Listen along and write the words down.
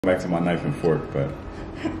Back to my knife and fork, but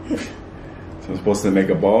so I'm supposed to make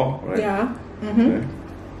a ball, right? Yeah. Okay.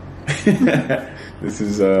 This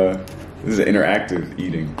is interactive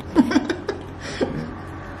eating.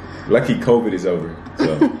 Lucky COVID is over,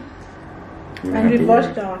 so we don't And have we to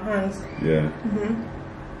washed worry. our hands. Yeah.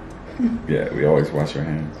 Yeah, we always wash our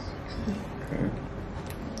hands. Okay.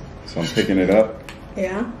 So I'm picking it up.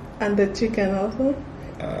 Yeah. And the chicken also.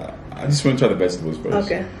 I just want to try the vegetables first.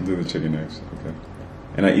 Okay. Do the chicken next. Okay.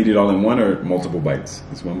 And I eat it all in one or multiple bites?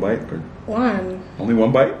 It's one bite or One. only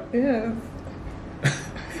one bite? Yeah.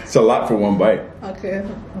 It's a lot for one bite. Okay.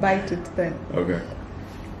 Bite it then. Okay.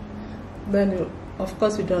 Then you, of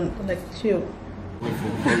course, you don't like chew. Wait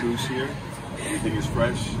for produce here. Everything is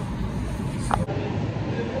fresh.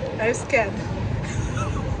 Are you scared?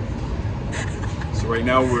 So right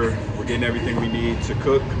now we're getting everything we need to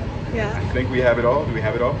cook. Yeah. I think we have it all. Do we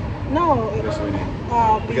have it all? No. What else do we need?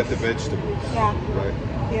 We got the vegetables. Yeah. Right.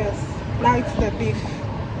 Yes. Now it's the beef.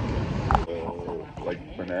 Oh, like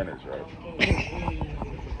bananas, right?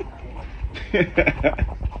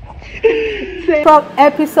 From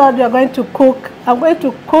episode, we are going to cook. I'm going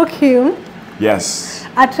to cook him Yes.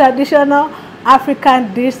 a traditional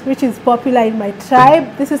African dish which is popular in my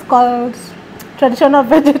tribe. This is called traditional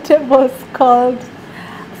vegetables called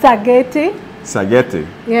spaghetti. Spaghetti.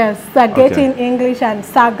 Yes, spaghetti Okay. in English and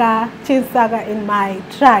saga, cheese saga in my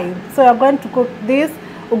tribe. So we're going to cook this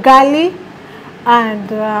ugali and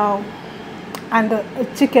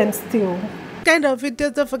chicken stew. Kind of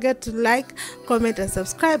videos, don't forget to like, comment and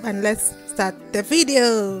subscribe, and let's start the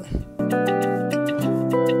video.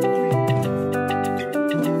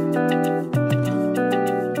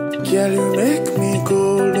 Girl, you make me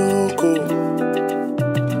go loco.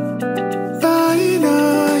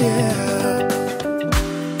 Yeah.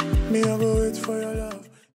 Me, I go wait for your love.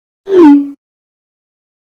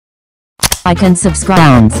 I can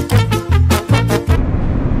subscribe.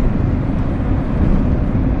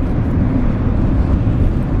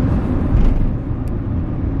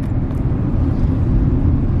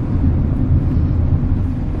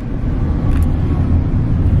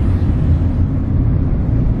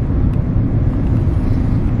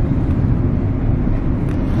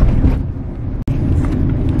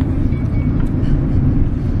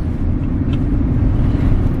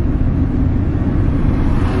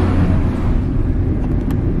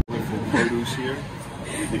 Produce here.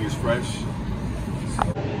 Everything is fresh.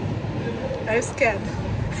 Are you scared?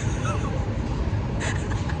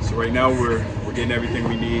 So right now we're getting everything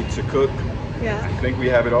we need to cook. Yeah. I think we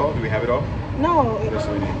have it all. Do we have it all? No. What else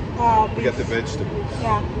do we need? We got the vegetables.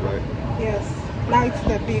 Yeah. Right. Yes. Now it's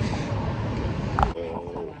the beef.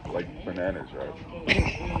 Oh, like bananas, right?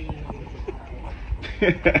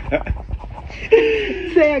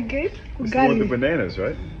 Say again. It's the one with the bananas,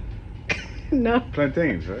 right? No.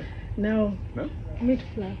 Plantains, right? No. No? Meat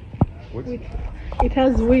flour. What's Wheat. It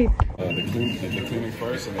has wheat. the cleaning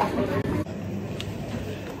first and then.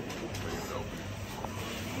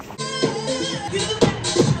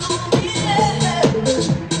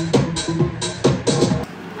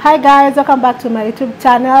 Hi guys, welcome back to my YouTube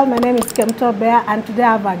channel. My name is Kemto Bear and today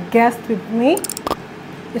I have a guest with me.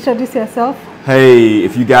 Introduce yourself. Hey,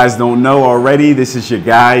 if you guys don't know already, this is your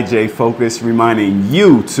guy, Jay Focus, reminding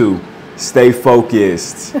you to stay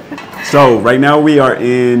focused. So right now we are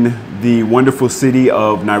in the wonderful city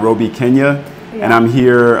of Nairobi, Kenya, and I'm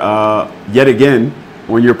here yet again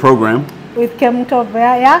on your program. With Kemto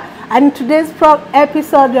Bear, yeah. And in today's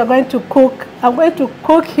episode, we are going to cook. I'm going to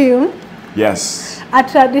cook him Yes. a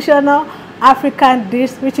traditional African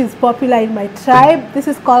dish which is popular in my tribe. This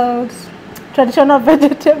is called traditional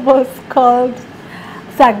vegetables called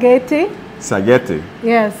spaghetti. Spaghetti.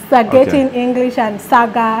 Yes, spaghetti Okay. in English and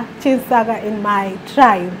saga, cheese saga in my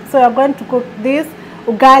tribe. So we're going to cook this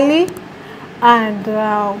ugali and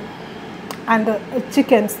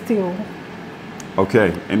chicken stew.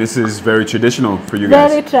 Okay, and this is very traditional for you guys.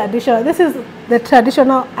 Very traditional. This is the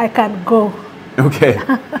traditional I can go. Okay.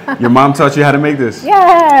 Your mom taught you how to make this?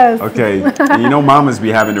 Yes. Okay. And you know mamas be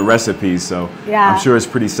having the recipes, so Yeah. I'm sure it's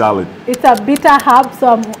pretty solid. It's a bitter herb,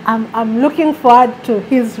 so I'm looking forward to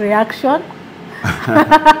his reaction.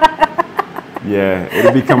 Yeah,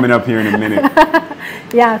 it'll be coming up here in a minute.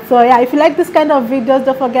 Yeah, so yeah, if you like this kind of videos,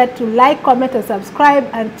 don't forget to like, comment and subscribe,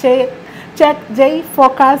 and check J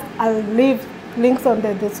Focus. I'll leave links on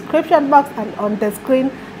the description box and on the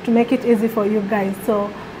screen to make it easy for you guys.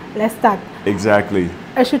 So let's start. Exactly.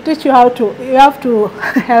 I should teach you how to, you have to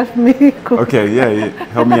help me cook. Okay, yeah,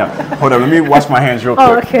 help me out. Hold on, let me wash my hands real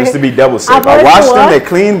quick, okay. just to be double safe. I've I already washed them, washed. they're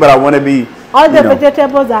clean, but I want to be, All the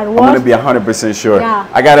vegetables are I want washed. to be 100% sure. Yeah.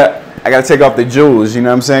 I gotta, I gotta take off the jewels, you know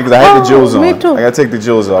what I'm saying? Because I had the jewels on. Me too. I gotta take the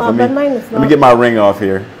jewels off. But mine is let me not. get my ring off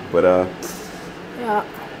here. But Yeah.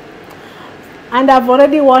 And I've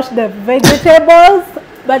already washed the vegetables,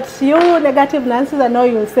 but you negative Nancy's, I know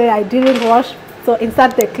you'll say I didn't wash, so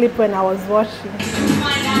insert the clip when I was washing.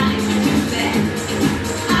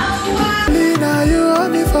 Now you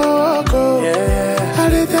want me for walk, oh. Yeah. I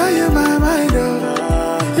did tell you my mind,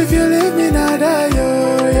 oh. If you leave me, now die, yo.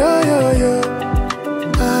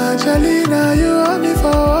 Angelina, you want me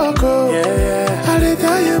for walk, oh. Yeah. I did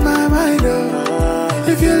tell you my mind, oh.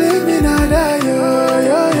 If you leave me, now die, yo.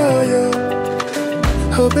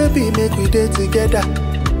 Oh baby, make we day together.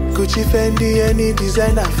 Gucci, Fendi, any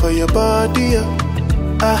designer for your body,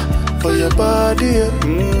 oh. For your body,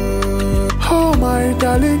 oh. Oh my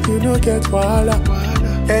darling, you no get wahala.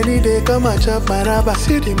 Any day come and chop my rubber.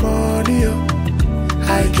 See the money, oh.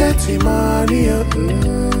 I get the money, oh.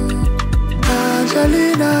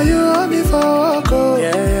 Angelina, you want me for walk, oh.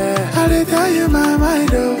 Yeah. I did tell you my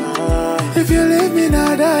mind, oh. If you leave me,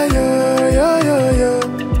 now die, yo.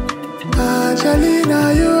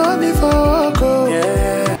 Angelina, you want me for walk, oh.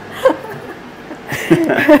 Yeah.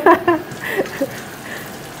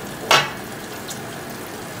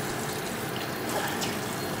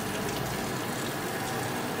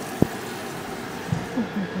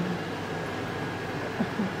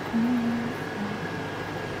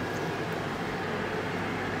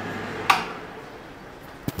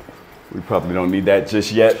 we probably don't need that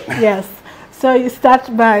just yet. Yes. So you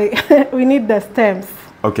start by, we need the stems.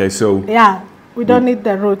 Okay, so. Yeah, we don't need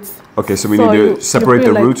the roots. Okay, so we need to separate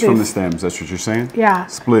the like roots from the this. stems. That's what you're saying? Yeah.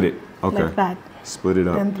 Split it. Okay. Like that. Split it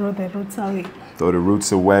up. Then throw the roots away. Throw the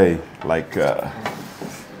roots away. Like, all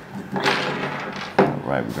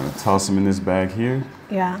right, we're gonna toss them in this bag here.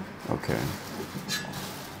 Yeah. Okay.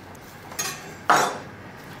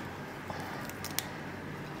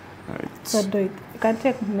 All right. So do it. You can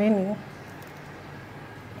take many.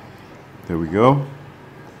 There we go.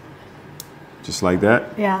 Just like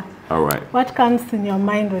that? Yeah. All right. What comes in your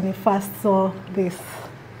mind when you first saw this?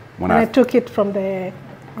 When I took it from the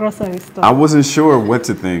grocery store. I wasn't sure what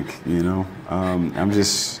to think, you know. I'm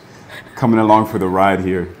just coming along for the ride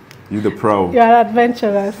here. You're the pro. You are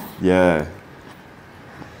adventurous. Yeah.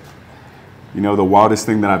 You know, the wildest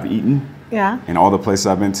thing that I've eaten Yeah. in all the places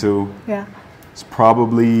I've been to, Yeah. it's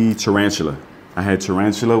probably tarantula. I had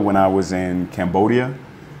tarantula when I was in Cambodia.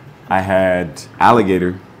 I had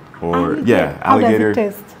alligator, or yeah, How does it alligator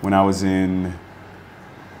taste? when I was in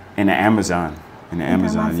the Amazon. In the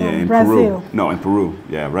Amazon, yeah, in Brazil. Peru. No, in Peru,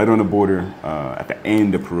 yeah, right on the border, at the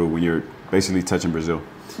end of Peru, when you're basically touching Brazil.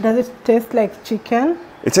 Does it taste like chicken?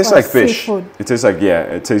 It tastes or like fish. Seafood? It tastes like, yeah,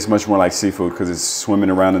 it tastes much more like seafood because it's swimming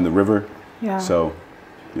around in the river. Yeah. So,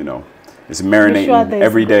 you know, it's marinating sure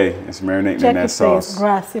every day. It's marinating Check in that if there is sauce.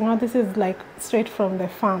 grass. You know, this is like straight from the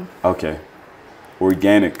farm. Okay.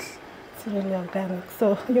 Organic. It's really organic.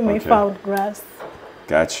 So you may Okay. find grass.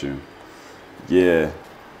 Got you. Yeah.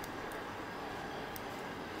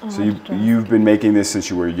 Oh, So you've been making this since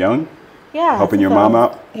you were young? Yeah. Helping your since I mom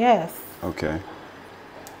was- out? Yes. Okay.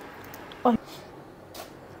 Oh.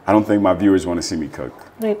 I don't think my viewers want to see me cook.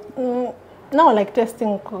 Wait, no, like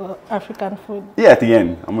testing African food. Yeah, at the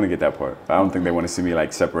end, I'm going to get that part. I don't think they want to see me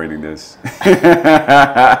like separating this.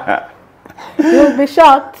 You'll be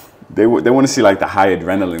shocked. They want to see like the high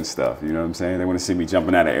adrenaline stuff, you know what I'm saying? They want to see me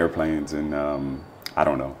jumping out of airplanes and I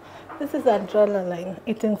don't know. This is adrenaline,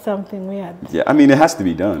 eating something weird. Yeah, I mean, it has to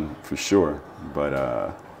be done for sure, but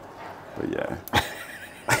yeah.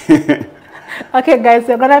 Okay, guys,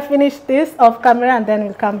 we're gonna finish this off camera and then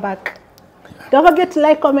we'll come back. Don't forget to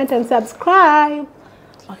like, comment, and subscribe.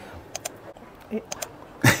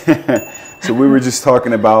 So we were just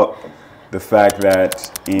talking about the fact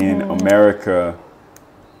that in America,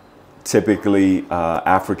 typically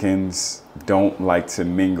Africans don't like to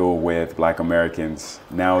mingle with Black Americans.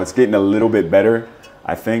 Now it's getting a little bit better,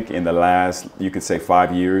 I think, in the last, you could say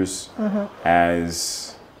 5 years,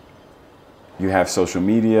 as you have social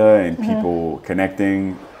media and people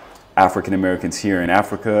connecting African Americans here in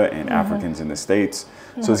Africa and Africans in the States.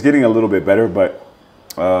 So it's getting a little bit better, but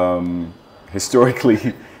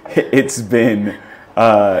historically it's been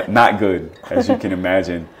not good, as you can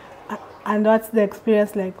imagine. And what's the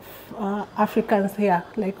experience like Africans here,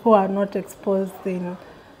 like who are not exposed in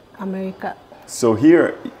America? So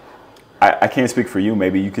here, I can't speak for you,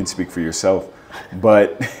 maybe you can speak for yourself,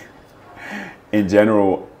 but in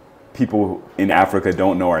general, people in Africa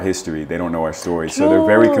don't know our history, they don't know our story, so they're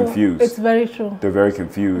very confused. It's very true. They're very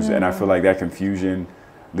confused, and I feel like that confusion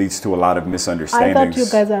leads to a lot of misunderstandings. I thought you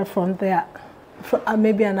guys are from there,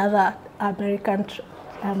 maybe another American,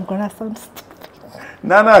 I'm gonna sound stupid.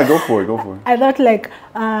 No, go for it. Go for it. I thought like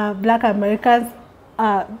Black Americans,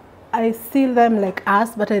 I see them like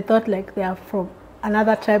us, but I thought like they are from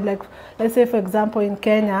another tribe. Like let's say for example in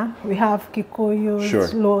Kenya we have Kikuyu, Sure.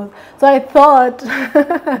 Luo. So I thought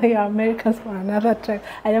yeah, Americans from another tribe.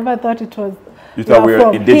 I never thought it was. You thought we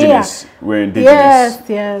were indigenous. Here. We're indigenous. Yes,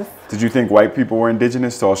 yes. Did you think white people were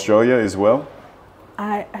indigenous to Australia as well?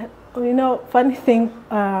 You know, funny thing,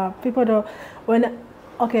 people don't,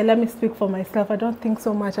 okay, let me speak for myself. I don't think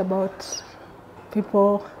so much about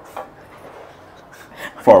people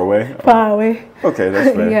Far away? far away. Okay,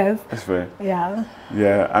 that's fair. Yes. That's fair. Yeah.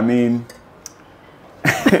 Yeah, I mean,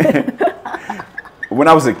 when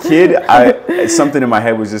I was a kid, something in my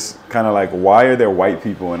head was just kind of like, why are there white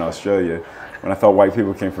people in Australia when I thought white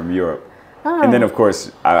people came from Europe? Oh. And then, of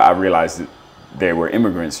course, I realized that they were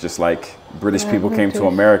immigrants, just like British people came to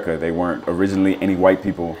America. They weren't originally any white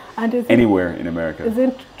people anywhere in America.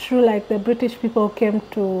 Isn't it true like the British people came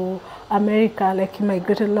to America, like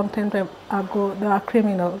immigrated a long time ago, they were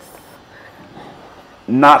criminals?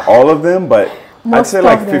 Not all of them, but I'd say Most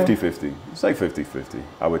like of them. 50-50. It's like 50-50,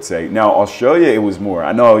 I would say. Now, Australia, it was more.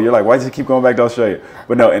 I know, you're like, why does it keep going back to Australia?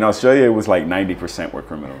 But no, in Australia, it was like 90% were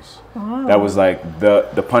criminals. Oh. That was like,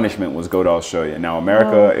 the punishment was go to Australia. Now,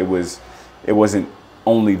 America, it wasn't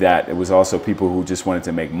only that. It was also people who just wanted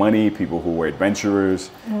to make money, people who were adventurers,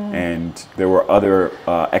 and there were other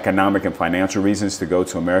economic and financial reasons to go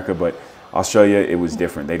to America. But Australia, it was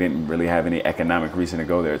different. They didn't really have any economic reason to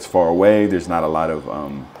go there. It's far away. There's not a lot of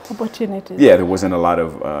Opportunities. yeah, there wasn't a lot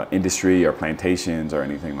of industry or plantations or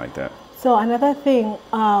anything like that. So another thing,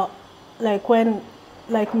 like when,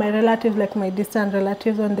 like my relatives, like my distant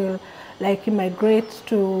relatives, when they like immigrate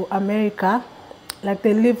to America, like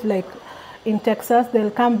they live like in Texas, they'll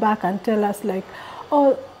come back and tell us like,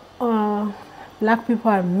 oh, black people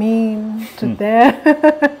are mean to them.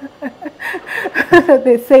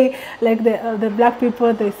 They say like the black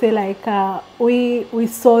people, they say like we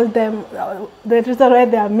sold them. The reason why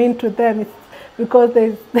they are mean to them is because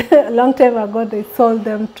they a long time ago they sold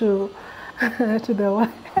them to the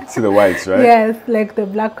whites. To the whites, right? Yes, like the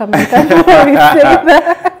black American people. We say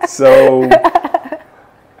that. So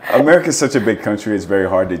America's such a big country, it's very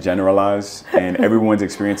hard to generalize, and everyone's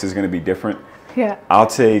experience is going to be different. Yeah. I'll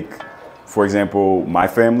take, for example, my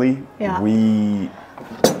family. Yeah. We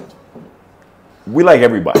like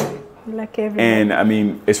everybody. Like everybody. And I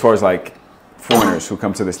mean, as far as like foreigners who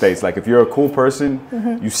come to the States, like if you're a cool person,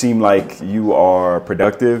 you seem like you are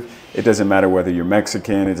productive. It doesn't matter whether you're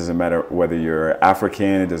Mexican, it doesn't matter whether you're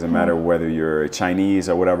African, it doesn't matter whether you're Chinese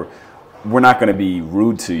or whatever. We're not going to be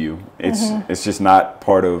rude to you. It's just not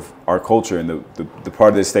part of our culture. And the part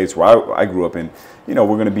of the States where I grew up in, you know,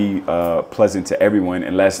 we're going to be pleasant to everyone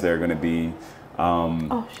unless they're going to be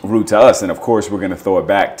rude to us. And of course, we're going to throw it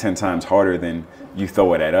back 10 times harder than you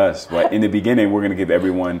throw it at us. But in the beginning, we're going to give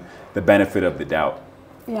everyone the benefit of the doubt.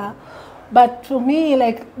 Yeah. But to me,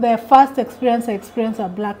 like the first experience I experienced a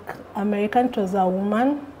black American, it was a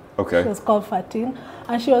woman. Okay. She was called Fatin.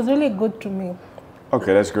 And she was really good to me.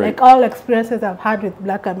 Okay, that's great. Like all experiences I've had with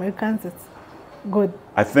black Americans, it's good.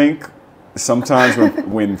 I think sometimes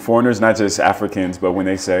when foreigners, not just Africans, but when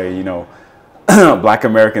they say, you know, black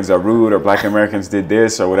Americans are rude or black Americans did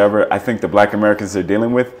this or whatever, I think the black Americans they're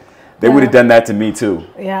dealing with, they would have done that to me too.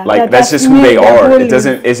 Yeah, like that's just who they are.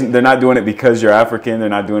 They're not doing it because you're African. They're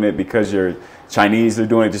not doing it because you're Chinese. They're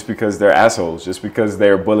doing it just because they're assholes, just because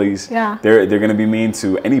they're bullies. Yeah. They're going to be mean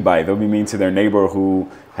to anybody. They'll be mean to their neighbor who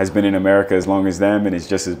has been in America as long as them and is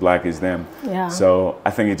just as black as them. Yeah. So I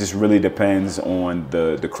think it just really depends on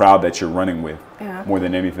the crowd that you're running with, Yeah. more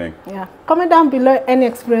than anything. Yeah. Comment down below any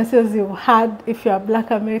experiences you've had if you're black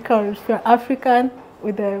American or if you're African,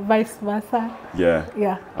 with the vice versa. Yeah.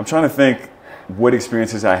 Yeah. I'm trying to think what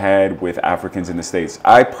experiences I had with Africans in the States.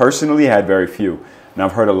 I personally had very few. And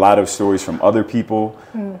I've heard a lot of stories from other people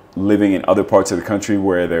living in other parts of the country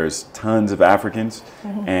where there's tons of Africans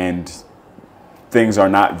and things are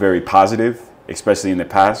not very positive, especially in the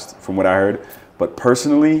past, from what I heard. But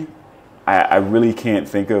personally, I really can't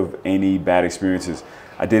think of any bad experiences.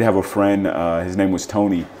 I did have a friend, his name was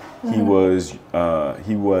Tony. He was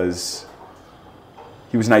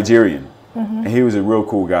Nigerian, and he was a real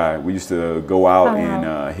cool guy. We used to go out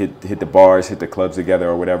and hit the bars, hit the clubs together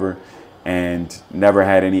or whatever, and never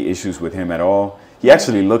had any issues with him at all. He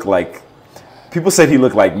actually looked like, people said he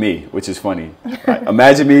looked like me, which is funny.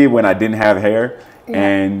 Imagine me when I didn't have hair,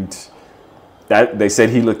 and that they said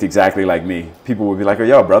he looked exactly like me. People would be like, "Are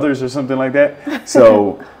y'all brothers?" or something like that.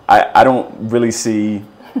 So I don't really see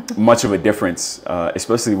much of a difference,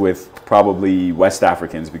 especially with probably West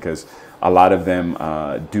Africans, because a lot of them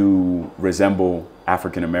do resemble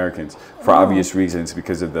African Americans for obvious reasons,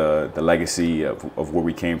 because of the legacy of where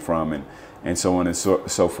we came from and so on and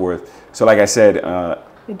so forth. So like I said,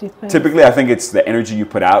 typically I think it's the energy you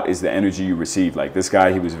put out is the energy you receive. Like this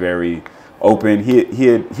guy, he was very open.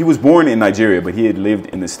 He was born in Nigeria, but he had lived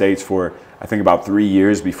in the States for I think about 3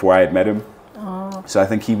 years before I had met him. So I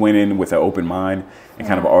think he went in with an open mind and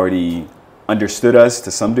kind of already understood us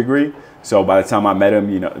to some degree. So by the time I met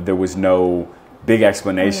him, you know, there was no big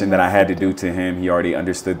explanation that I had to do to him. He already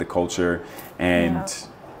understood the culture, and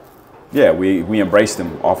yeah, we embraced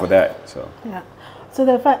him off of that. So yeah. So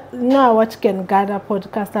the fact, I watch Ken Gada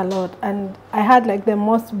podcast a lot, and I had like the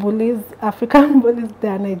most bullies, African bullies, they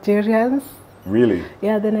are Nigerians. Really?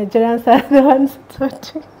 Yeah, the Nigerians are the ones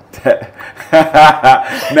touching.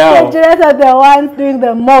 Now, Nigerians are the ones doing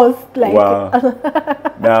the most. Like, wow.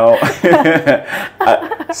 Now,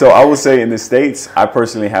 so I will say in the States, I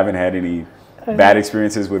personally haven't had any bad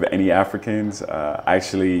experiences with any Africans.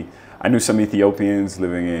 Actually, I knew some Ethiopians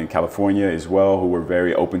living in California as well who were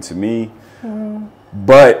very open to me.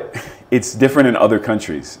 But it's different in other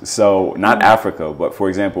countries. So not Africa, but for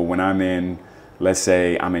example, when I'm in, let's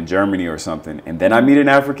say I'm in Germany or something, and then I meet an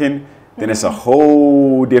African, then it's a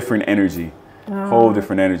whole different energy. Whole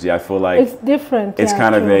different energy. I feel like it's different. It's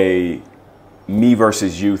kind of a me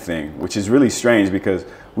versus you thing, which is really strange because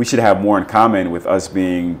we should have more in common with us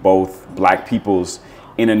being both black peoples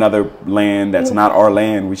in another land that's not our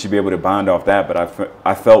land. We should be able to bond off that. But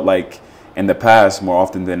I felt like in the past, more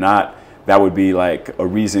often than not, that would be like a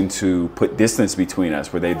reason to put distance between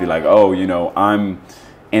us, where they'd be like, oh, you know, I'm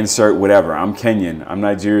insert whatever. I'm Kenyan. I'm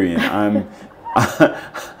Nigerian.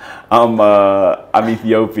 I'm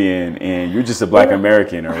Ethiopian, and you're just a black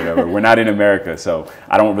American or whatever. We're not in America, so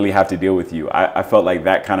I don't really have to deal with you. I felt like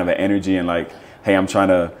that kind of an energy, and like, hey, I'm trying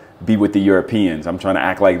to be with the Europeans. I'm trying to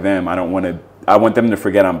act like them. I want them to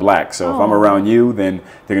forget I'm black. So if I'm around you, then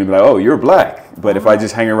they're gonna be like, oh, you're black. But if I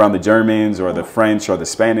just hang around the Germans or the French or the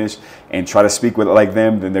Spanish and try to speak with like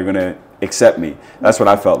them, then they're gonna accept me. That's what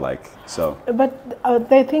I felt like. So. But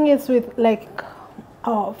the thing is with like,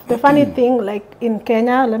 the funny thing, like in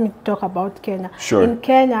Kenya, let me talk about Kenya. Sure. In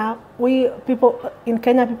Kenya, people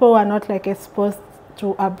who are not like exposed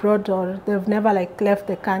to abroad, or they've never like left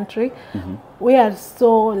the country. We are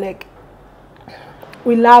so like,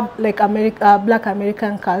 we love like black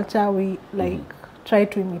American culture. We like try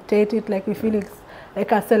to imitate it. Like we feel it's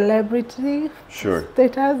like a celebrity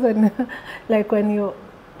status, and like when you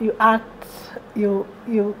act, you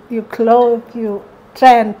clothe, you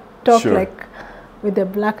try and talk like with the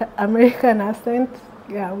black American accent.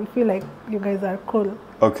 Yeah, we feel like you guys are cool.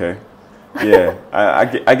 Okay. Yeah,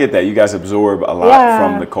 I get that. You guys absorb a lot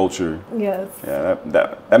from the culture. Yes. Yeah,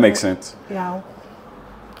 that makes sense. Yeah.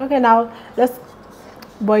 Okay, now let's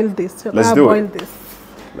boil this. Let's do it.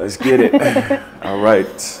 Let's get it. All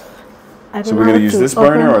right. So we're going to use this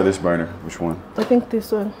burner or this burner? Which one? I think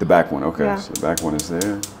this one. The back one. Okay. Yeah. So the back one is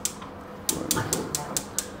there.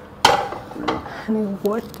 I need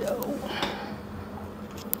water.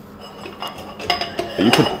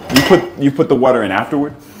 You put the water in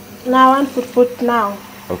afterward? No, I want to put now.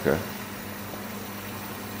 Okay.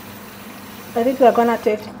 I think we're gonna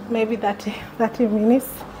take maybe 30 minutes.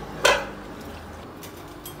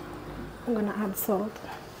 I'm gonna add salt.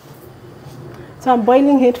 So I'm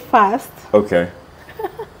boiling it fast. Okay.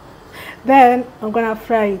 Then I'm gonna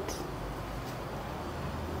fry it.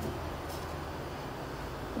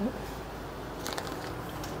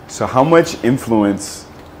 So how much influence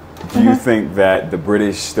do you think that the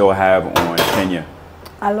British still have on Kenya?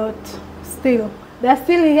 A lot. Still. They're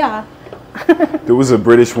still here. There was a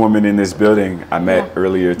British woman in this building I met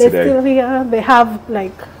earlier today. They're still here. They have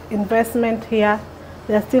like investment here.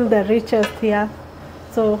 They're still the richest here.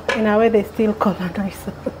 So in a way they still colonize.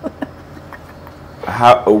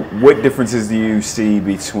 What differences do you see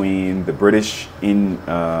between the British in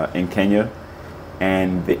Kenya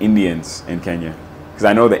and the Indians in Kenya? Because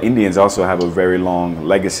I know the Indians also have a very long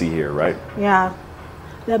legacy here, right? Yeah.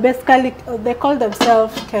 They're basically, they call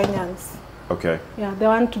themselves Kenyans. Okay. Yeah, they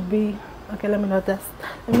want to be, okay, let me not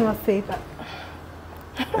say that.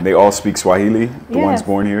 And they all speak Swahili, the ones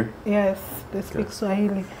born here? Yes, they speak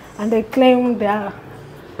Swahili. And they claim their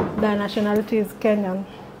nationality is Kenyan.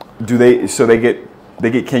 Do they, so they get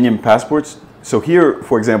Kenyan passports? So here,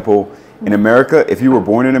 for example, in America, if you were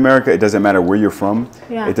born in America, it doesn't matter where you're from.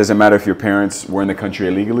 Yeah. It doesn't matter if your parents were in the country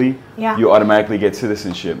illegally. Yeah. You automatically get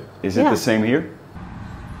citizenship. Is it the same here?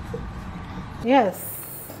 Yes.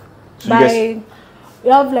 So you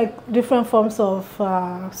have like different forms of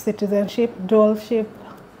citizenship, dualship.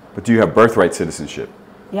 But do you have birthright citizenship?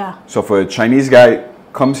 Yeah. So if a Chinese guy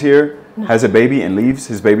comes here, has a baby and leaves.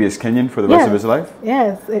 His baby is Kenyan for the rest of his life?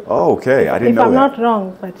 Yes. Oh, okay. I didn't know that. If I'm not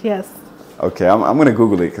wrong, but yes. Okay, I'm going to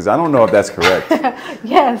Google it because I don't know if that's correct.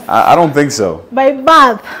 Yes. I don't think so. By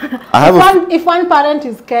birth. If one parent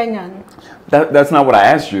is Kenyan. That's not what I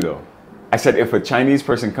asked you, though. I said if a Chinese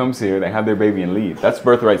person comes here, they have their baby and leave. That's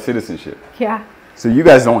birthright citizenship. Yeah. So you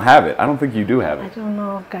guys don't have it. I don't think you do have it. I don't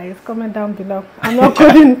know, guys. Comment down below. I'm not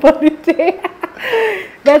good in politics.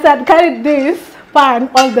 Guys, I'd carried this pan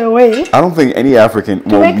all the way. I don't think any African,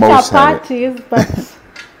 to make most chapatis,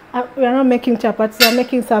 but we're not making chapatis. We're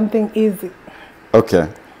making something easy. Okay.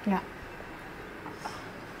 Yeah.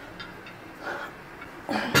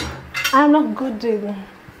 I'm not good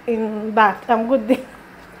in that. I'm good in...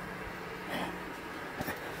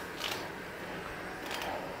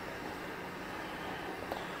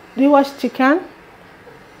 Do you wash chicken?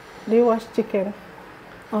 Do you wash chicken?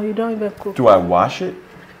 Oh, you don't even cook? Do I wash it?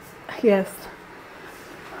 Yes.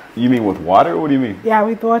 You mean with water? What do you mean? Yeah,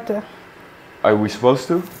 with water. Are we supposed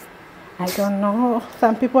to? I don't know.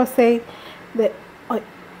 Some people say that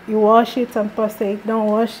you wash it. Some people say don't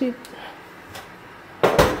wash it.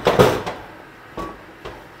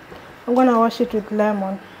 I'm gonna wash it with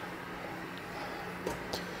lemon.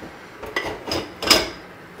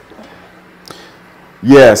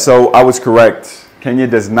 Yeah, so I was correct. Kenya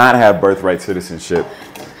does not have birthright citizenship.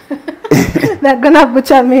 They're gonna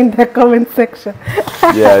butcher me in the comment section.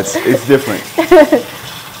 Yeah, it's different.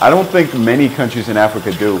 I don't think many countries in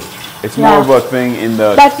Africa do. It's more of a thing in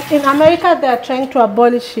the... But in America, they're trying to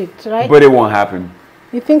abolish it, right? But it won't happen.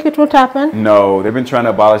 You think it won't happen? No, they've been trying to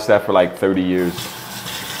abolish that for like 30 years.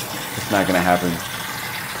 It's not gonna happen.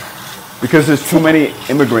 Because there's too many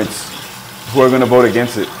immigrants who are gonna vote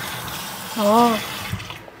against it. Oh.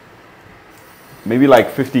 Maybe like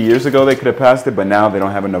 50 years ago they could have passed it, but now they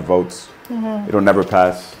don't have enough votes. It'll never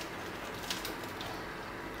pass.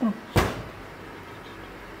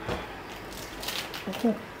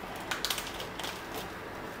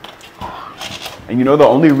 And you know the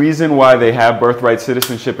only reason why they have birthright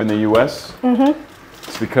citizenship in the U.S.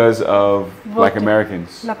 It's because of Black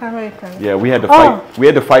Americans. Black Americans. Yeah, we had to fight. We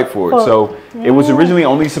had to fight for it. So it was originally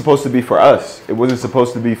only supposed to be for us. It wasn't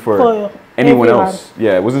supposed to be for anyone else.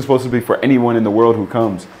 Yeah, it wasn't supposed to be for anyone in the world who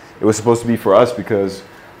comes. It was supposed to be for us because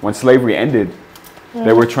when slavery ended,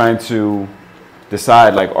 they were trying to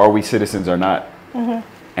decide like, are we citizens or not?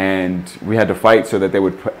 And we had to fight so that they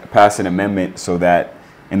would pass an amendment so that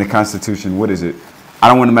in the Constitution, what is it? I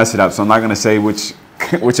don't want to mess it up, so I'm not going to say which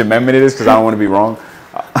amendment it is because I don't want to be wrong.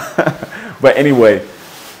 But anyway,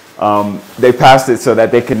 they passed it so that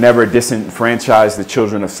they could never disenfranchise the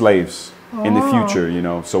children of slaves in the future, you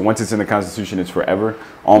know. So once it's in the Constitution, it's forever,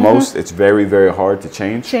 almost. It's very, very hard to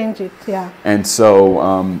change. Change it, yeah. And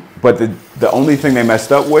so, but the only thing they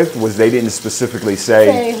messed up with was they didn't specifically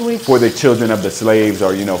say for the children of the slaves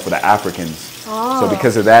or, you know, for the Africans. So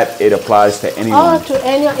because of that, it applies to anyone. Oh, to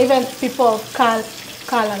anyone, even people of color,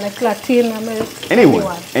 like Latin American.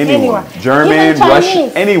 Anyone. German,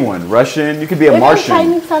 Russian, anyone. Russian, you could be a Martian.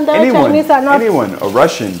 Chinese and anyone, Chinese are not... anyone, a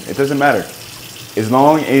Russian, it doesn't matter. As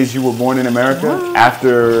long as you were born in America,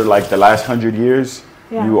 after like the last 100 years,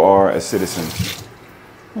 you are a citizen.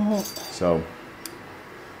 So,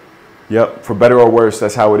 yep, for better or worse,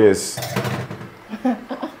 that's how it is.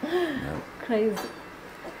 Crazy.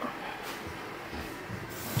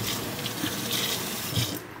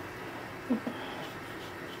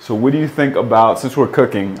 So what do you think about, since we're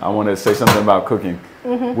cooking, I want to say something about cooking.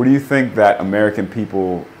 What do you think that American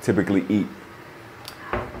people typically eat?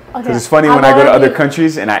 Because it's funny when I go to other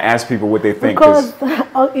countries and I ask people what they think. Because,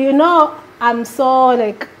 you know, I'm so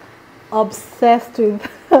like obsessed with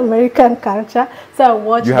American culture. So I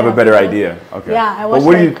watch. You have a better idea. Okay. Yeah, I watch. But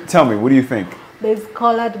what do you, tell me, what do you think? There's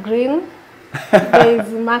collard green.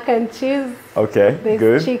 There's mac and cheese. Okay,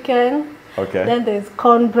 there's chicken. Okay. Then there's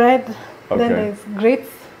cornbread. Then there's grits.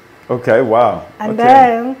 Okay, wow. And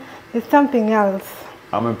then there's something else.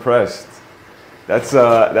 I'm impressed.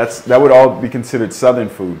 That would all be considered Southern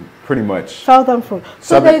food, pretty much. Southern food.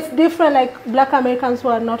 So there's different, like Black Americans who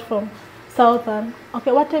are not from Southern.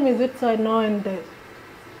 Okay, what time is it? So I know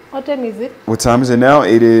what time is it? What time is it now?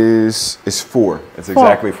 It's 4. It's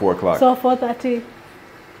exactly 4 o'clock. So 4:30.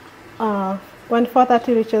 When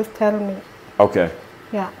 4:30 reaches, tell me. Okay.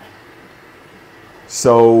 Yeah.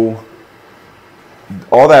 So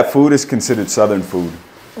all that food is considered Southern food.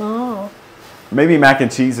 Oh. Maybe mac and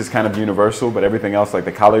cheese is kind of universal, but everything else, like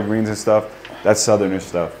the collard greens and stuff, that's Southerner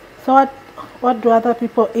stuff. So what do other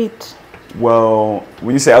people eat? Well,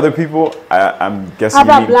 when you say other people, I'm guessing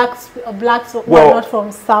how about blacks who are not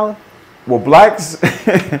from South? Well, blacks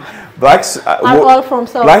are all from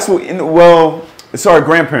South. Blacks will, So our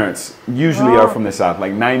grandparents usually are from the South.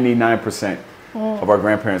 Like 99% of our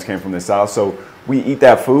grandparents came from the South. So we eat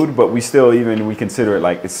that food, but we still we consider it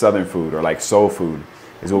like it's Southern food or like soul food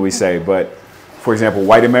is what we say. But for example,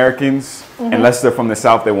 white Americans, unless they're from the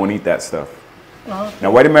South, they won't eat that stuff. Okay.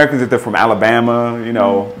 Now, white Americans, if they're from Alabama, you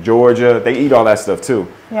know, Georgia, they eat all that stuff too.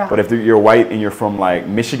 Yeah. But if you're white and you're from like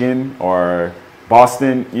Michigan or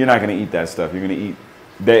Boston, you're not going to eat that stuff. You're going to eat,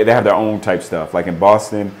 they have their own type stuff. Like in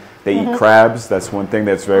Boston, they eat crabs. That's one thing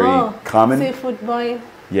that's very common. Seafood boy.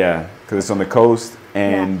 Yeah, because it's on the coast.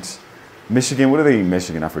 And Michigan, what do they eat in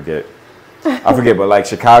Michigan? I forget. But like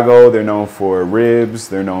Chicago, they're known for ribs.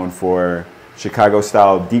 They're known for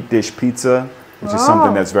Chicago-style deep dish pizza, which is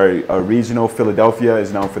something that's very regional. Philadelphia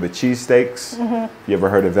is known for the cheesesteaks. You ever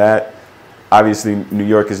heard of that? Obviously, New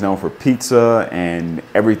York is known for pizza and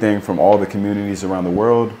everything from all the communities around the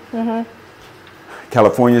world.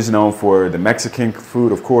 California is known for the Mexican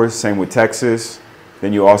food, of course. Same with Texas.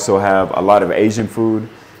 Then you also have a lot of Asian food.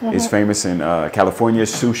 It's famous in California.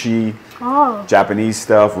 Sushi, Japanese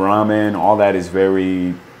stuff, ramen, all that is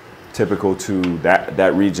very typical to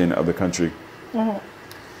that region of the country.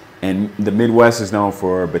 And the Midwest is known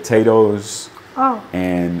for potatoes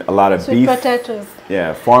and a lot of sweet beef. Potatoes.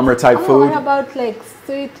 Yeah, farmer type food. What about like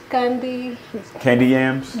sweet candy? Candy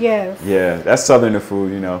yams? Yes. Yeah, that's Southerner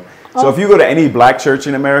food, you know. So if you go to any black church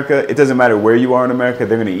in America, it doesn't matter where you are in America,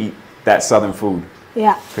 they're going to eat that Southern food.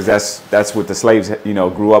 Yeah. Because that's what the slaves, you know,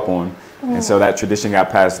 grew up on. And so that tradition got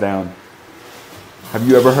passed down. Have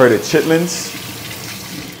you ever heard of chitlins?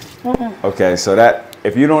 Okay, so that,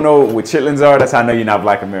 if you don't know what chitlins are, that's how I know you're not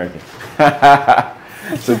black American.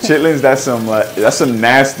 So chitlins, that's some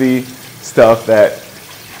nasty stuff that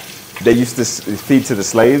they used to feed to the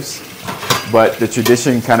slaves, but the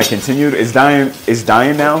tradition kind of continued. It's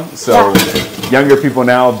dying now, so younger people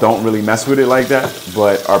now don't really mess with it like that,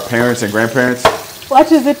 but our parents and grandparents what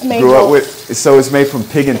is it made grew up of? with. So it's made from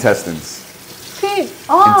pig intestines. Pig.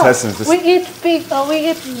 Intestines. We eat pig, we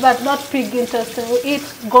eat, but not pig intestine. We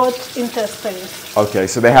eat goat intestines. Okay,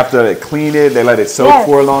 so they have to clean it. They let it soak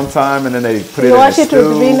for a long time, and then they put it in a stew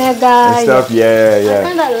with vinegar and stuff. Yeah. I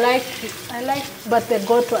kind of like it. I like, but the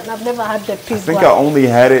goat one. I've never had the pig one. I think I only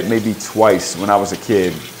had it maybe twice when I was a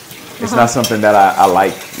kid. It's not something that I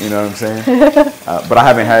like. You know what I'm saying? But I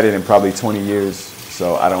haven't had it in probably 20 years,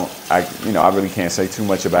 so I really can't say too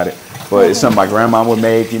much about it. But it's something my grandma would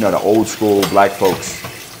make. You know, the old school black folks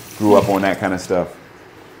grew up on that kind of stuff.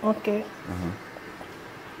 Okay.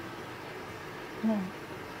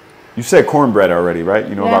 You said cornbread already, right?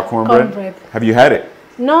 You know about cornbread? Have you had it?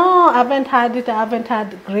 No, I haven't had it. I haven't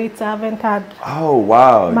had grits. I haven't had. Oh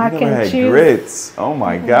wow! Mac you never and had cheese. grits? Oh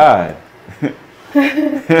my God!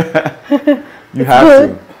 You have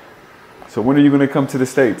to. So when are you going to come to the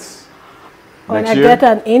States? When Next I year? get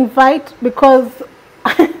an invite, because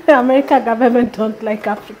the American government don't like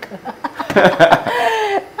Africa.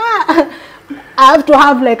 I have to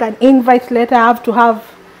have like an invite letter. I have to have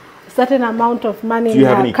a certain amount of money in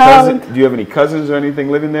my account. Do you have any cousins or anything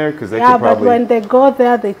living there? Because they could probably. But when they go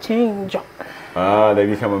there, they change. They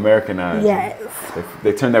become Americanized. Yes.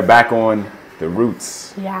 They turn their back on the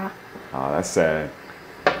roots. Yeah. Oh, that's sad.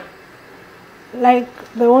 Like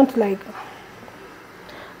they won't like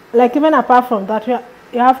even apart from that,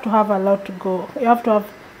 you have to have a lot to go. You have to have,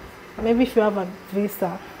 maybe if you have a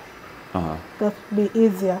visa, that would be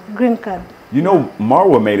easier. Green card. You know,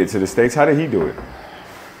 Marwa made it to the States. How did he do it?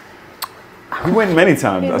 He went many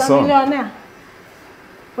times. He's I saw a millionaire.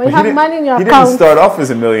 When you have money in your he account. He didn't start off as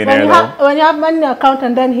a millionaire, when you have money in your account,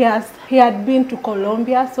 and then he had been to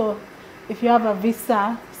Colombia, so if you have a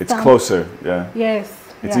visa, it's closer. Yeah. Yes.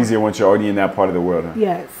 It's easier once you're already in that part of the world. Huh?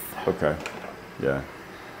 Yes. Okay. Yeah.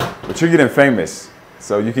 But you're getting famous,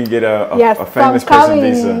 so you can get a famous person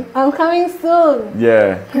visa. I'm coming soon.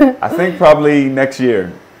 Yeah. I think probably next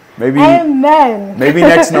year. Maybe. Amen. Maybe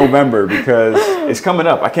next November, because it's coming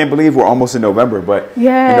up. I can't believe we're almost in November, but in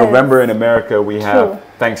November in America we have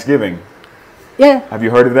Thanksgiving. Yeah. Have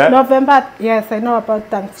you heard of that? November. Yes, I know about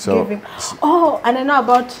Thanksgiving. And I know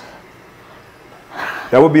about.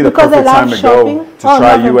 That would be the perfect time to go to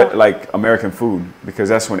try like American food, because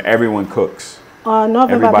that's when everyone cooks.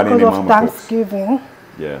 November, everybody because of Thanksgiving.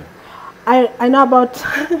 Cooks. Yeah. I know about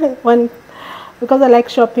because I like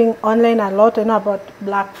shopping online a lot. I know about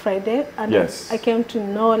Black Friday, and I came to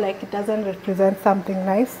know like it doesn't represent something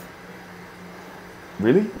nice.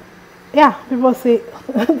 Really? Yeah, people say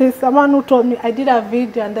there's someone who told me, I did a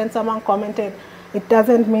video and then someone commented, it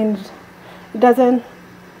doesn't mean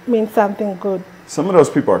something good. Some of those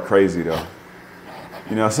people are crazy though.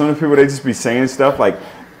 You know, some of the people, they just be saying stuff like,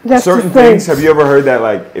 Just certain things. Have you ever heard that,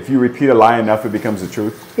 like, if you repeat a lie enough, it becomes the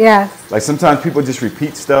truth? Yes. Like, sometimes people just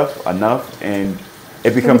repeat stuff enough, and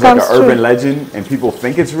it becomes like an urban legend, and people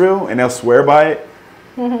think it's real, and they'll swear by it,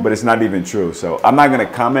 but it's not even true. So I'm not going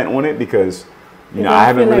to comment on it because, you know, I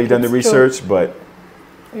haven't really done the research, but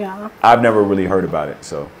I've never really heard about it.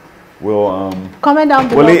 So we'll comment down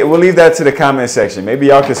below. We'll leave that to the comment section. Maybe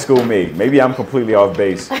y'all can school me. Maybe I'm completely off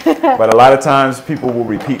base. But a lot of times people will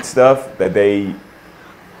repeat stuff that they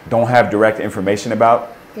don't have direct information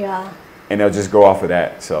about. Yeah. And they'll just go off of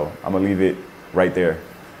that. So I'm going to leave it right there.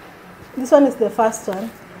 This one is the first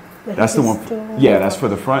one. That's the one. Yeah, that's for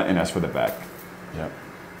the front and that's for the back. Yep.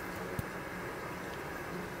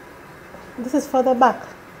 This is for the back.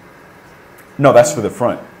 No, that's for the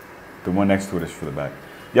front. The one next to it is for the back.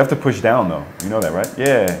 You have to push down though. You know that, right?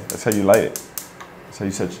 Yeah, that's how you light it. That's how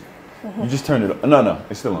you set it. You just turned it on. No,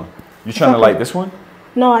 it's still on. You're trying to light this one?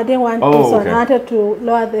 No, I didn't want this one. I wanted to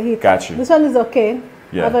lower the heat. Got you. This one is okay.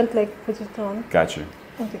 Yeah. I haven't like put it on. Got you.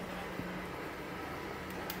 Okay.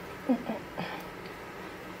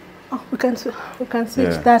 Oh, we can switch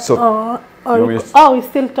that. So we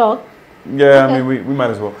still talk. Yeah, okay. I mean we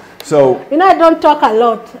might as well. So you know, I don't talk a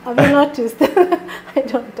lot. Have you noticed? I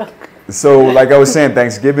don't talk. So like I was saying,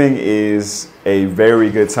 Thanksgiving is a very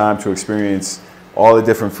good time to experience all the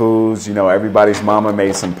different foods. You know, everybody's mama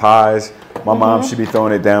made some pies. My mom should be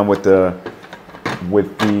throwing it down with the what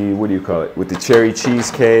do you call it? With the cherry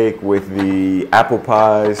cheesecake, with the apple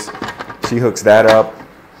pies. She hooks that up.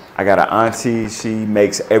 I got an auntie, she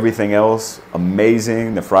makes everything else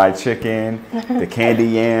amazing. The fried chicken, the candy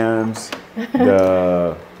yams,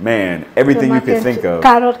 everything you can think of.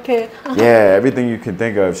 Carrot cake. Yeah, everything you can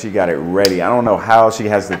think of, she got it ready. I don't know how she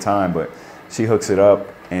has the time, but she hooks it up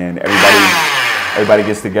and everybody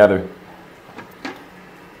gets together.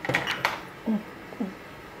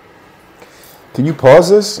 Can you pause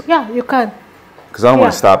this? Yeah, you can. Because I don't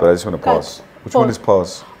want to stop it, I just want to pause. Which one is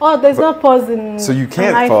pause? Oh, there's no pause in. So you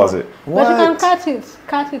can't pause it. What? But you can cut it.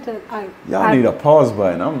 Cut it. Y'all need a pause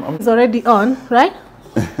button. It's already on, right?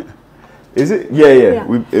 Is it? Yeah.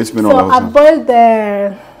 It's been on. So I boiled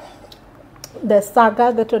the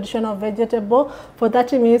saga, the traditional vegetable, for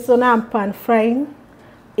 30 minutes. So now I'm pan frying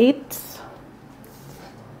it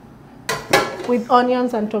with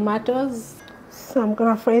onions and tomatoes. So I'm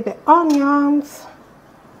gonna fry the onions.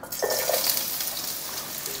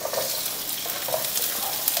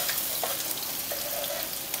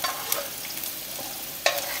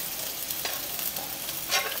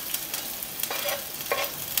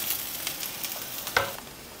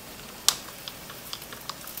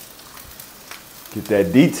 Get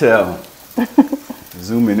that detail.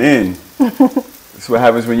 Zooming in. That's what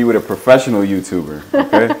happens when you with a professional YouTuber,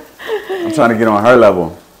 okay? I'm trying to get on her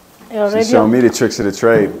level. She's showing me the tricks of the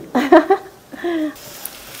trade.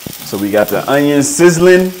 So we got the onions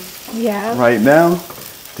sizzling right now.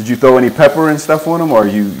 Did you throw any pepper and stuff on them, or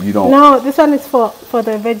you don't? No, this one is for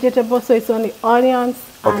the vegetables, so it's only onions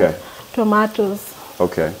and tomatoes.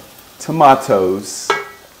 Okay. Tomatoes.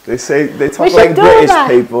 They talk like British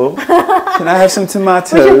people. Can I have some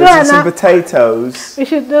tomatoes and some potatoes? We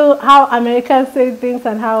should do how Americans say things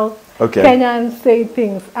and how Kenyans say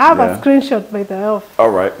things. I have a screenshot by the way. All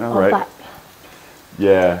right. That.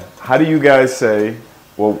 Yeah. How do you guys say,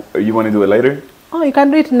 well, you want to do it later? Oh, you can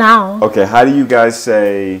do it now. Okay. How do you guys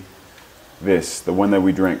say this, the one that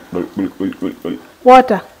we drink?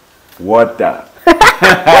 Water. Water.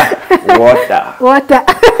 Water. Water.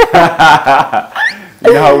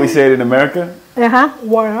 You know how we say it in America?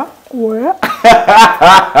 Water.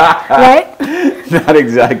 Right? Not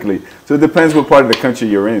exactly. So it depends what part of the country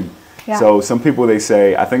you're in. Yeah. So some people, they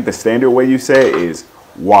say, I think the standard way you say it is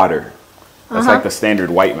water. That's like the standard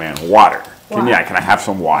white man, water. Can I have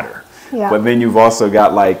some water? Yeah. But then you've also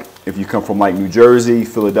got like, if you come from like New Jersey,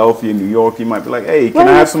 Philadelphia, New York, you might be like, hey, can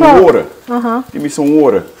I have some water? Give me some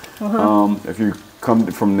water. If you come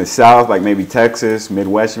from the South, like maybe Texas,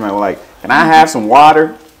 Midwest, you might be like, can I have some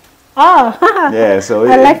water? Oh, yeah. So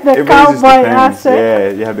I like the cowboy accent. Yeah,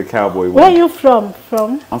 you have the cowboy one. Where are you from?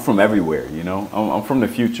 I'm from everywhere. You know, I'm from the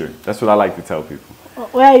future. That's what I like to tell people.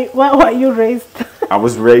 Where were you raised? I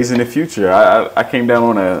was raised in the future. I came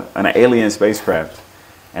down on an alien spacecraft,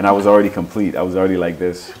 and I was already complete. I was already like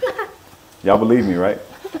this. Y'all believe me, right?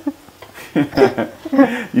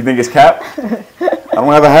 You think it's cap? I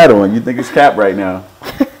don't have a hat on. You think it's cap right now?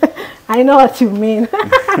 I know what you mean.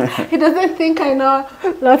 He doesn't think I know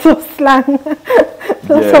lots of slang,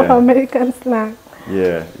 lots of American slang.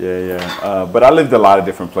 Yeah. But I lived a lot of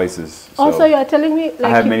different places. So also, you are telling me like I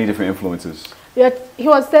have many different influences. He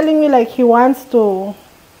was telling me like he wants to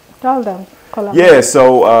Tell them. Collabs. Yeah,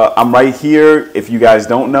 so I'm right here. If you guys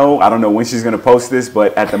don't know, I don't know when she's going to post this,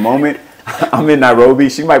 but at the moment, I'm in Nairobi.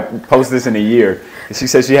 She might post this in a year. She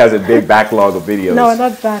says she has a big backlog of videos. No,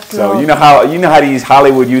 not backlog. So you know how these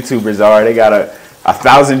Hollywood YouTubers are. They got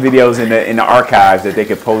 1,000 videos in the archives that they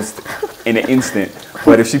could post in an instant.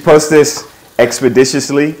 But if she posts this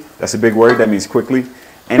expeditiously, that's a big word. That means quickly.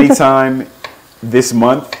 Anytime this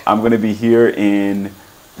month, I'm going to be here in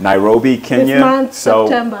Nairobi, Kenya. This month, so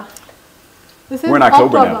September. we're in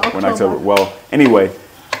October now. October. We're in October. Well, anyway,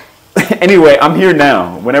 I'm here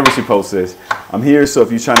now. Whenever she posts this, I'm here. So if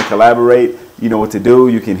you're trying to collaborate, you know what to do.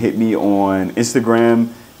 You can hit me on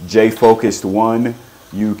Instagram, jfocused1.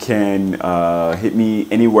 You can hit me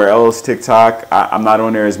anywhere else, TikTok. I'm not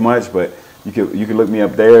on there as much, but you can look me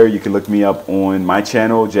up there. You can look me up on my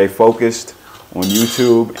channel, jfocused, on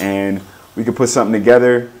YouTube, and we can put something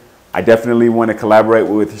together. I definitely want to collaborate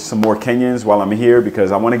with some more Kenyans while I'm here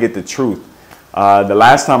because I want to get the truth. The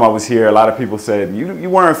last time I was here, a lot of people said, you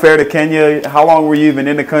weren't fair to Kenya. How long were you even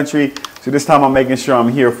in the country? So this time I'm making sure I'm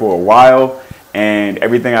here for a while and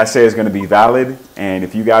everything I say is going to be valid. And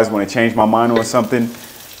if you guys want to change my mind on something,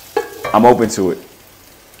 I'm open to it.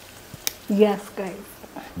 Yes, guys.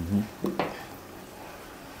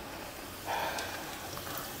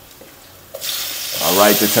 All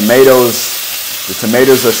right, the tomatoes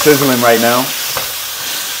are sizzling right now.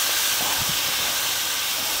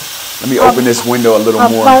 Let me open this window a little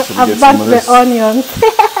more so we get some of this,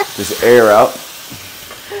 this air out.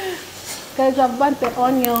 Guys, I've burnt the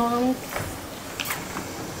onions.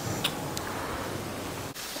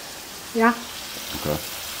 Yeah. Okay.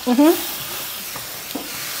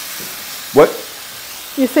 What?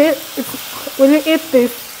 You see, when you eat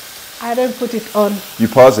this, I don't put it on. You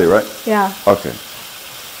pause it, right? Yeah. Okay.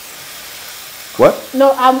 What?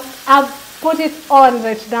 No, I've put it on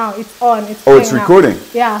right now. It's on. It's recording? Now.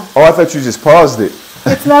 Yeah. Oh, I thought you just paused it.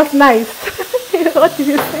 It smells nice. What did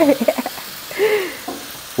you say?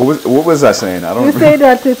 What was I saying? I don't You said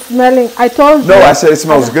that it's smelling. I told you. No, I said it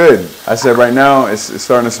smells good. I said right now it's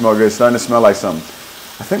starting to smell good. It's starting to smell like something.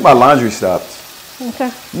 I think my laundry stopped.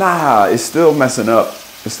 Okay. Nah, it's still messing up.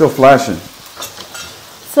 It's still flashing.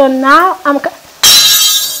 So now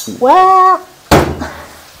well.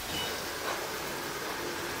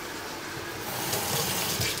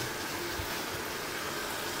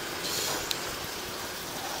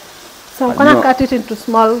 So I'm gonna cut it into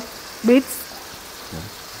small bits.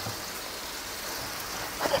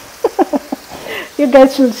 You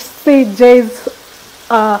guys should see Jay's.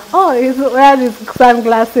 He's wearing his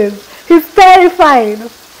sunglasses. He's terrified.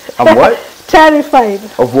 I'm what? Terrified.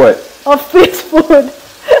 Of what? Of fish food.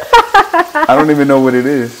 I don't even know what it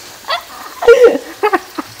is.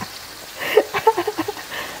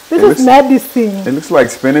 This is medicine. It looks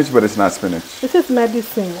like spinach, but it's not spinach. This is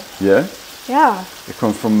medicine. Yeah? Yeah. It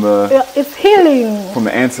comes from the... It's healing. From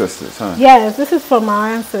the ancestors, huh? Yes, this is from our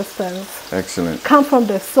ancestors. Excellent. Come from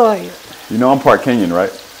the soil. You know I'm part Kenyan,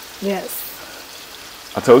 right? Yes.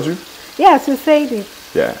 I told you? Yes, you said it.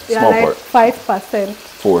 Yeah, small like part. 5%.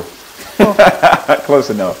 4. Close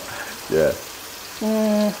enough. Yeah.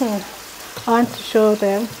 I want to show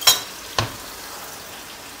them.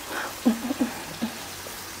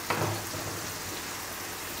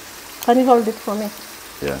 Can you hold it for me?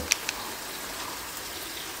 Yeah.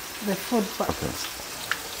 The food part. Okay.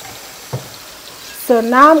 So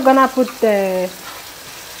now I'm gonna put the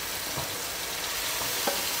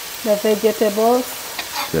vegetables.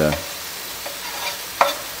 Yeah.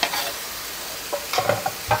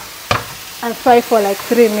 And fry for like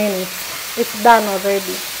 3 minutes. It's done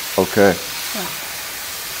already. Okay. Yeah.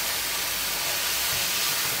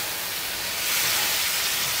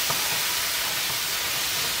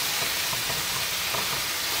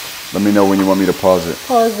 Let me know when you want me to pause it.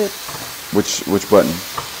 Pause it. Which button?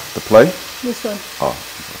 The play? This one. Oh.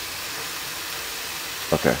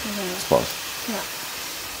 Okay. Let's pause. Yeah.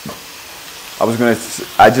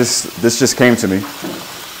 This just came to me.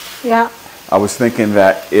 Yeah. I was thinking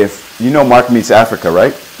that if, you know Mark Meets Africa,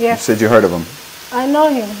 right? Yeah. You said you heard of him. I know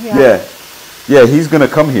him. Yeah. Yeah. Yeah, he's going to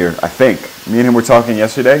come here, I think. Me and him were talking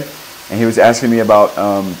yesterday, and he was asking me about,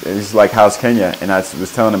 he's like, how's Kenya? And I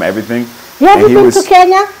was telling him everything. You ever been to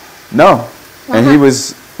Kenya? No. And he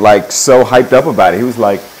was like so hyped up about it. He was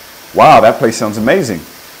like, wow, that place sounds amazing.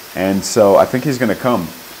 And so I think he's going to come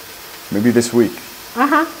maybe this week.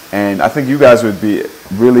 And I think you guys would be a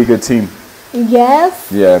really good team. Yes.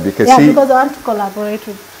 Yeah, because because I want to collaborate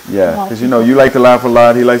with. Yeah, because you know, you like to laugh a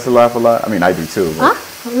lot. He likes to laugh a lot. I mean, I do too.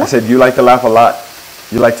 I said you like to laugh a lot.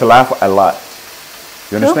 You like to laugh a lot.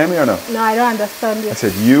 You understand me or no? No, I don't understand you. I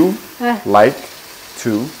said you like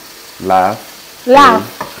to laugh.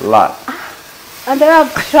 Laugh. A lot. And then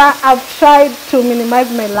I've tried to minimize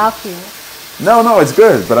my laughing. No, it's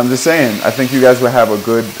good. But I'm just saying, I think you guys would have a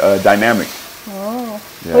good dynamic. Oh.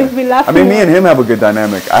 Yeah. We'll be laughing. I mean, me and him have a good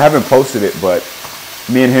dynamic. I haven't posted it, but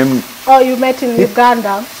me and him. Oh, you met in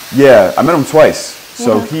Uganda? Yeah, I met him twice.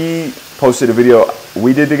 So he posted a video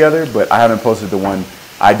we did together, but I haven't posted the one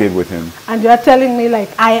I did with him. And you're telling me like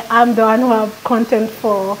I am the one who have content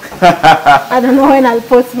for. I don't know when I'll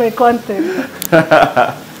post my content.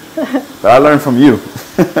 But I learned from you.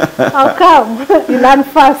 How come? You learn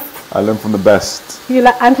fast. I learned from the best.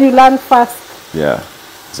 And you learn fast. Yeah,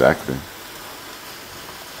 exactly.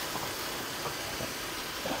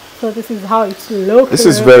 So this is how it's looking. This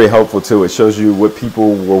is very helpful too. It shows you what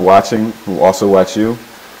people were watching who also watch you.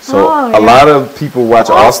 So a lot of people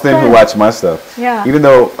watch Austin who watch my stuff. Yeah. Even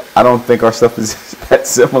though I don't think our stuff is that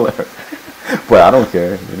similar. But I don't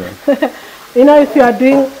care, you know. You know, if you are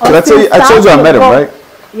doing Austin I told you I met him, right?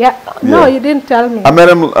 Yeah. No, you didn't tell me. I met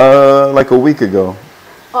him like a week ago.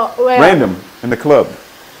 Oh, where? Random in the club.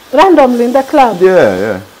 Randomly in the club?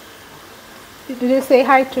 Yeah. Did you say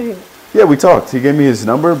hi to him? Yeah, we talked. He gave me his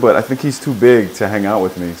number, but I think he's too big to hang out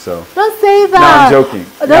with me, so. Don't say that. No, I'm joking.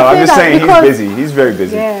 No, I'm just saying he's busy. He's very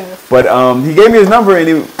busy. Yes. But he gave me his number,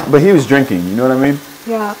 but he was drinking. You know what I mean?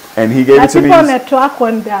 Yeah. And he gave it to me. People network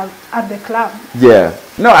when they're at the club. Yeah.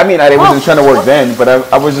 No, I mean, I wasn't trying to work then, but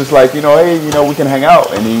I was just like, you know, hey, you know, we can hang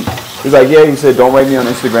out. And he was like, yeah. He said, don't write me on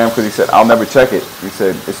Instagram because he said I'll never check it. He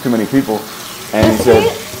said it's too many people. And he said,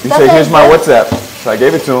 here's my WhatsApp. So I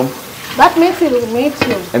gave it to him. That makes him meet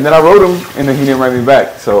you. And then I wrote him, and then he didn't write me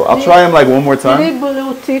back. So I'll try him like one more time. Did he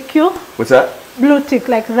blue tick you? What's that? Blue tick,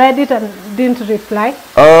 like read it and didn't reply.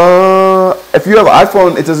 If you have an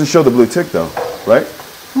iPhone, it doesn't show the blue tick though, right?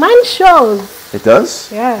 Mine shows. It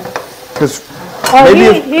does? Yeah. Because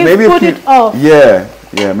maybe put it off. Yeah,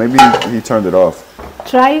 maybe he turned it off.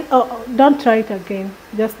 Try. Don't try it again.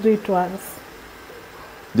 Just do it once.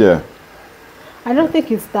 Yeah. I don't think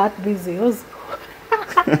he's that busy.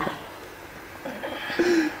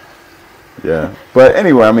 Yeah, but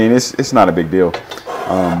anyway, I mean, it's not a big deal.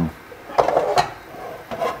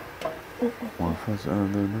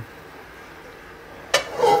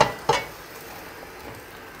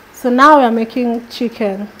 So now we are making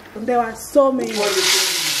chicken. There were so many.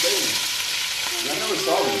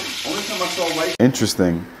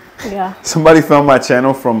 Interesting. Yeah. Somebody found my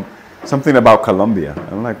channel from something about Colombia.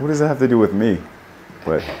 I'm like, what does that have to do with me?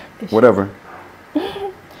 But whatever.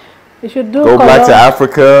 You should do. Go back to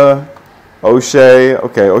Africa. O'Shea.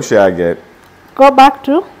 Okay, O'Shea I get. Go back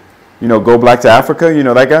to? You know, Go Black to Africa. You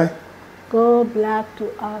know that guy? Go Black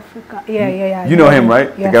to Africa. Yeah. You know him, right?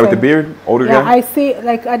 Yes, the guy with the beard? Older guy? Yeah, I see.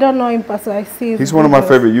 Like, I don't know him, but I see. He's one of my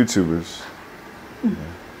favorite YouTubers. Yeah.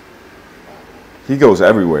 He goes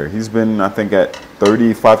everywhere. He's been, I think, at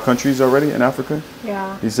 35 countries already in Africa.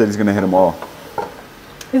 Yeah. He said he's going to hit them all.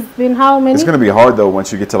 It's been how many? It's going to be hard, though,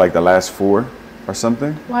 once you get to, like, the last 4 or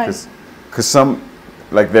something. Why? Because some,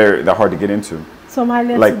 like, they're hard to get into.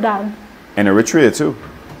 Somalia, like, Sudan. And Eritrea, too.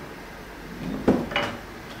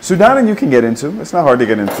 Sudan, and you can get into. It's not hard to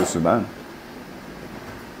get into Sudan.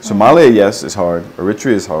 Somalia, yes, is hard.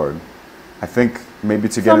 Eritrea is hard. I think maybe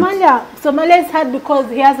to get Somalia is hard because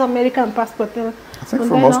he has American passport. I think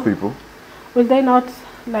for most people. Will they not,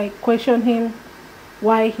 like, question him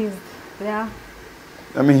why he's there?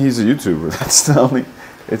 I mean, he's a YouTuber. That's the only...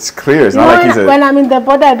 It's clear. It's not like he's a... When I'm in the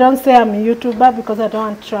border, I don't say I'm a YouTuber because I don't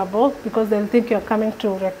want trouble, because they'll think you're coming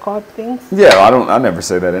to record things. Yeah, I never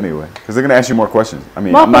say that anyway, because they're going to ask you more questions. I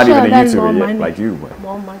mean, I'm not even a YouTuber yet, like you. But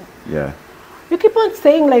more money. Yeah. You keep on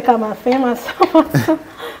saying like I'm a famous...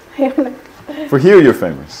 For here, you're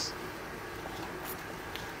famous.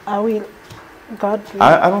 I will. God bless.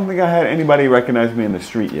 I don't think I had anybody recognize me in the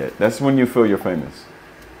street yet. That's when you feel you're famous.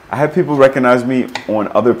 I had people recognize me on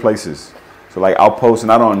other places. So, like, I'll post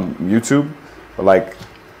not on YouTube, but, like,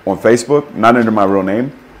 on Facebook, not under my real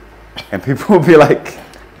name. And people will be like,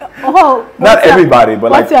 oh, not everybody,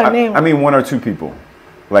 but, what's like, your name? I mean, 1 or 2 people,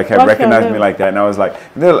 like, have recognized me like that. And I was like,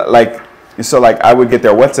 they're like, so, like, I would get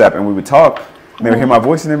their WhatsApp and we would talk. And they would hear my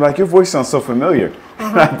voice and they'd be like, your voice sounds so familiar.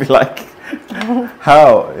 And I'd be like,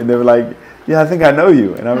 how? And they were like, yeah, I think I know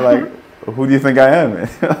you. And I'm like, well, who do you think I am? And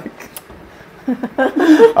like,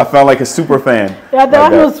 I felt like a super fan. You're the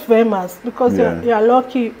one who's famous because you're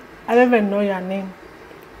lucky. I don't even know your name.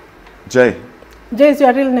 Jay. Jay is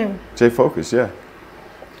your real name? Jay Focus, yeah.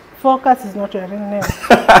 Focus is not your real name.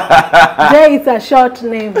 Jay is a short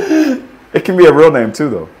name. It can be a real name too,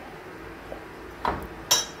 though.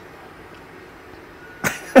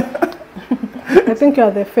 I think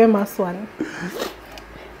you're the famous one.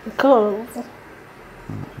 Because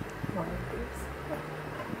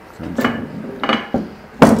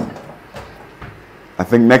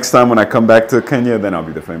think next time when I come back to Kenya, then I'll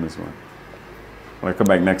be the famous one. When I come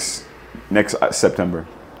back next September.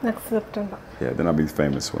 Next September. Yeah, then I'll be the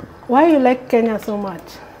famous one. Why you like Kenya so much?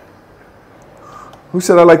 Who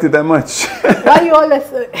said I liked it that much? Why you always...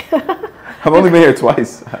 I've only been here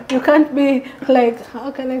twice. You can't be like,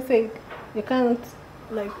 how can I say it? You can't,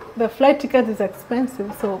 like, the flight ticket is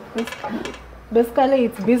expensive, so basically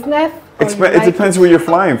it's business. It depends where you're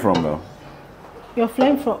flying from, though. You're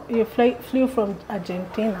flying from, flew from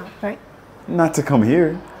Argentina, right? Not to come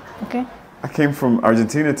here. Okay. I came from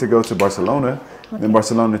Argentina to go to Barcelona, then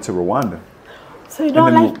Barcelona to Rwanda. So you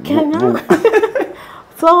don't like Kenya?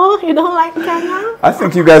 So you don't like Kenya? I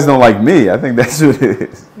think you guys don't like me. I think that's what it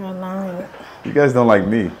is. You're lying. You guys don't like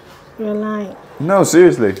me. You're lying. No,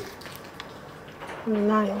 seriously. You're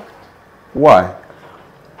lying. Why?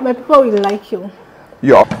 My people will like you.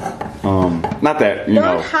 Yo. Not that, you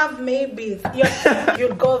know. Don't have maybes.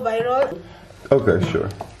 You'll go viral. Okay, sure.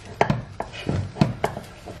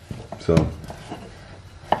 So.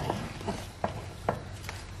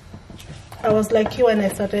 I was like you when I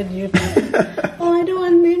started YouTube. Oh, I don't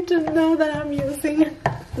want them to know that I'm using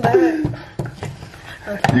that.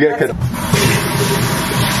 Okay. You gotta cut.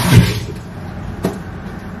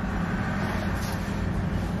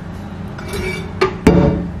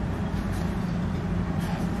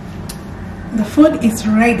 The food is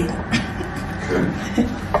ready.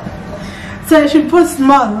 So I should put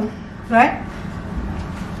small, right?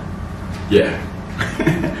 Yeah.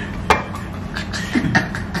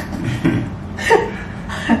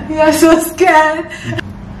 You're so scared.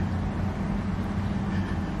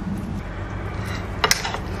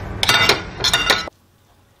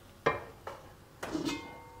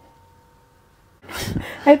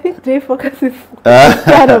 I think Jay Focus is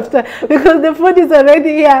scared of that because the food is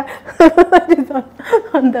already here. It's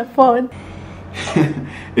on the phone.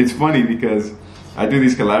 It's funny because I do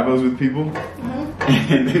these collabs with people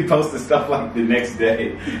and they post the stuff like the next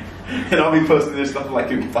day. And I'll be posting this stuff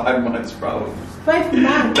like in 5 months probably. 5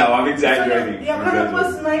 months? No, I'm exaggerating. So you're gonna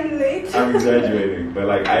post mine late? I'm exaggerating. But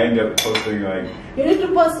like I end up posting like you need to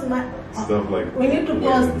post stuff like we need to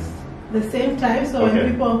post the same time so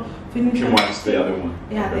when people finish you watch the other one.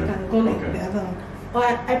 Yeah, they can go like the other one. Oh,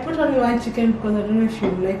 I put only one chicken because I don't know if you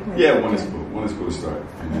like my Yeah, one is cool. One is cool to start.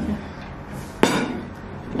 Okay.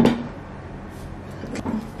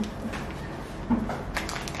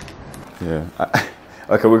 Yeah.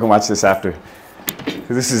 Okay, we can watch this after.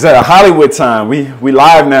 Cause this is Hollywood time. We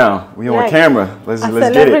live now. We on camera. Let's get it. A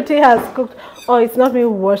celebrity has cooked. Oh, it's not me who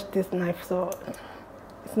washed this knife, so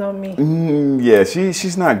it's not me. Yeah,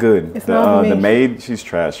 she's not good. It's not me. The maid, she's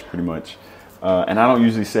trash pretty much. And I don't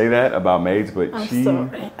usually say that about maids, but I'm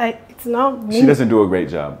sorry. It's not me. She doesn't do a great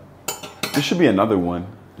job. There should be another one.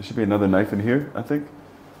 There should be another knife in here, I think.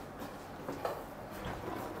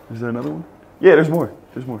 Is there another one? Yeah, there's more.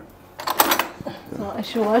 There's more. So I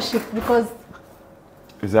should wash it because...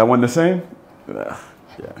 Is that one the same? Yeah.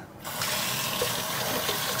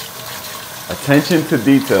 Attention to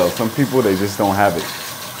detail. Some people, they just don't have it.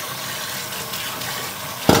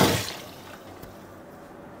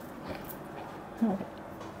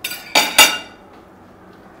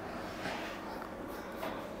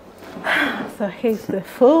 So here's the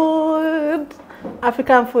food.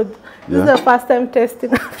 African food. This is the first time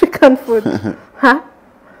tasting African food. Huh?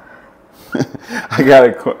 I got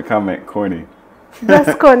a comment, corny.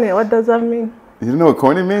 That's corny. What does that mean? You don't know what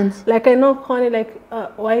corny means? Like I know corny. Like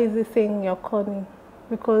why is he saying you're corny?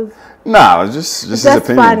 Because no, just his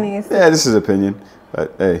opinion. Funny. Yeah, this is opinion.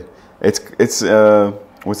 But hey, it's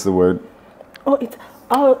what's the word? Oh, it's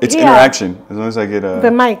yeah. Interaction. As long as I get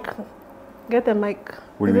the mic. Get the mic.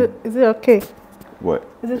 What do you mean? Is it okay? What?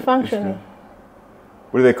 Is it functioning?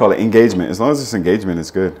 What do they call it? Engagement. As long as it's engagement,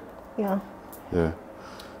 it's good. Yeah. Yeah.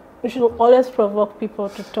 You should always provoke people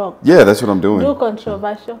to talk. Yeah, that's what I'm doing. Do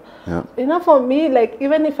controversial. Yeah. You know, for me, like,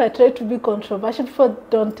 even if I try to be controversial, people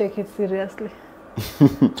don't take it seriously.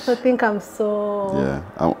 So I think I'm so...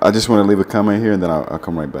 Yeah. I just want to leave a comment here and then I'll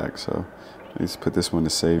come right back. So let's put this one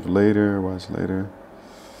to save later, watch later.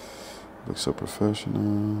 Looks so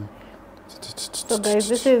professional. So guys,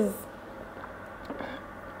 this is...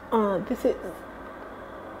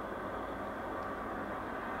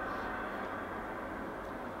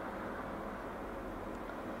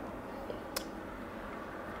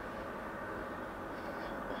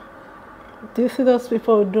 Do you see those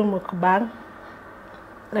people who do mukbang?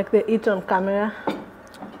 Like they eat on camera?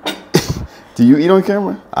 Do you eat on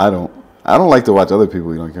camera? I don't. I don't like to watch other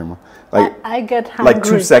people eat on camera. Like I get hungry. Like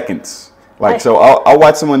 2 seconds. Like, so I'll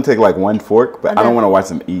watch someone take like one fork, but I don't want to watch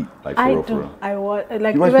them eat. Like, for real, for real. I watch,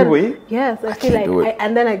 like, you watch people eat? Yes, I feel like,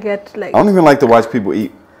 and then I get like. I don't even like to watch people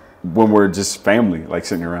eat when we're just family, like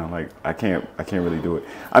sitting around. Like, I can't really do it.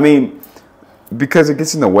 I mean, because it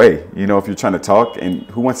gets in the way, you know, if you're trying to talk, and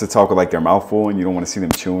who wants to talk with like their mouth full and you don't want to see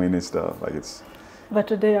them chewing and stuff. Like, it's. But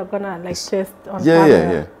today you're gonna like taste on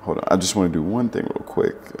camera. Yeah. Hold on, I just want to do one thing real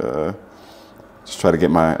quick. Just try to get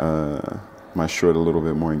my my short a little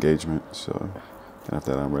bit more engagement. So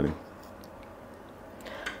after that, I'm ready.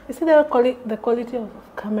 You see, the quality of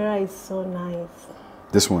camera is so nice.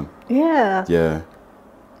 This one. Yeah. Yeah.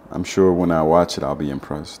 I'm sure when I watch it, I'll be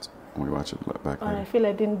impressed when we watch it back there. I feel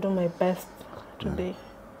I didn't do my best today. Yeah.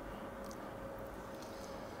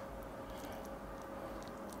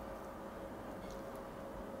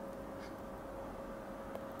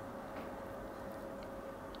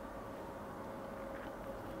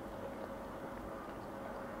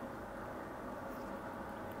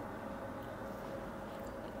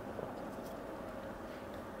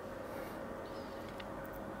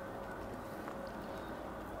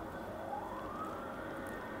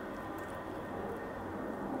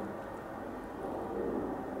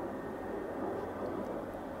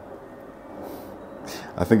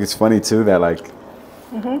 I think it's funny too that like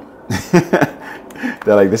that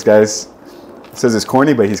like this guy says it's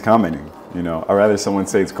corny, but he's commenting. You know, I'd rather someone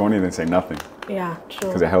say it's corny than say nothing. Yeah, true.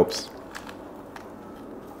 Because it helps.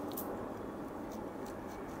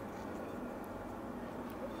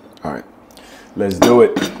 All right, let's do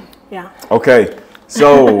it. Yeah. Okay,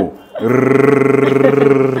 so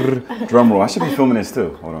drum roll. I should be filming this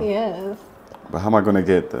too. Hold on. Yes. But how am I gonna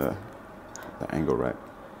get the angle right?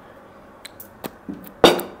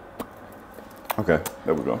 Okay,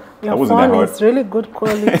 there we go. Your that wasn't that hard. It's really good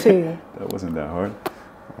quality. That wasn't that hard.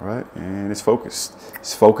 All right, and it's focused.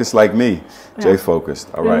 It's focused like me. Yeah. Jay focused.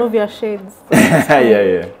 All right. Remove your shades.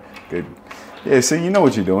 Yeah. Good. Yeah, see, you know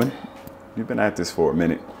what you're doing. You've been at this for a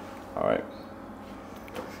minute. All right.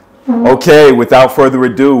 Okay, without further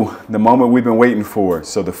ado, the moment we've been waiting for.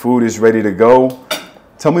 So the food is ready to go.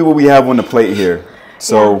 Tell me what we have on the plate here.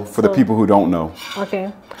 So for the people who don't know.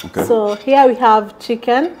 Okay. So here we have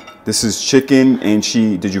chicken. This is chicken, and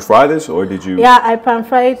did you fry this or did you? Yeah, I pan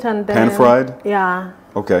fried and then. Pan fried? Yeah.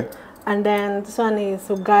 Okay. And then this one is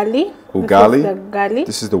ugali. Ugali? This is the ugali.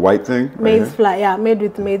 This is the white thing? Maize flour, yeah, made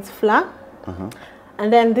with maize flour.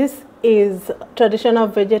 And then this is traditional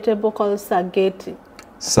vegetable called sageti.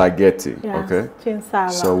 Sageti, yeah, okay.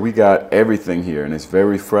 Chinsala. So we got everything here, and it's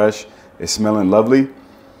very fresh. It's smelling lovely.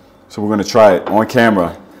 So we're going to try it on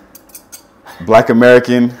camera. Black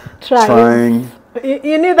American trying.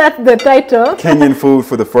 You knew that's the title. Kenyan food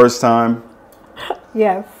for the first time.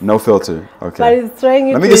 Yes. No filter. Okay. But it's trying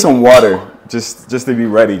it. Let me get some water, just to be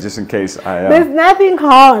ready, just in case I. There's nothing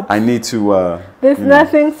hot. I need to. There's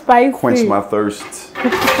nothing spicy. Quench my thirst.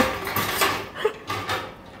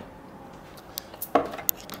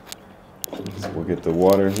 So we'll get the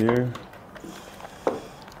water here.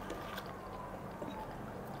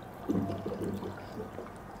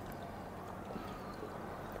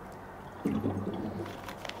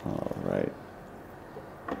 All right.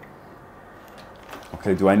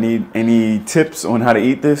 Okay, do I need any tips on how to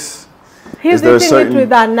eat this? He's eating it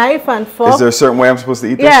with a knife and fork. Is there a certain way I'm supposed to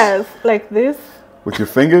eat this? Yes, like this. With your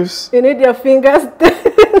fingers? You need your fingers.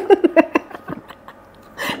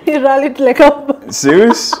 You roll it like a...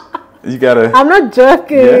 Serious? You gotta... I'm not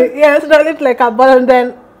joking. Yeah? Yes, roll it like a ball and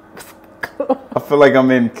then... I feel like I'm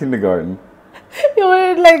in kindergarten. You do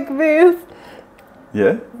it like this.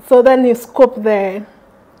 Yeah? So then you scoop the...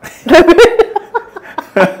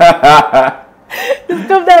 You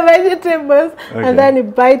scoop the vegetables and then you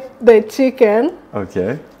bite the chicken.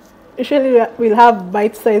 Okay. Usually we'll have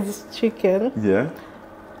bite-sized chicken. Yeah.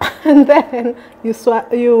 And then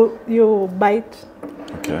you bite.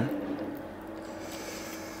 Okay.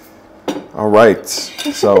 All right.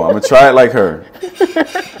 So I'm gonna try it like her,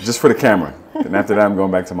 just for the camera. And after that, I'm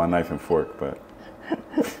going back to my knife and fork. But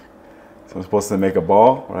so I'm supposed to make a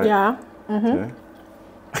ball, right? Yeah. Okay.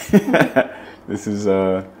 This is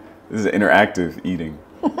interactive eating.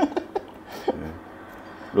 Yeah.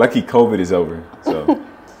 Lucky COVID is over, so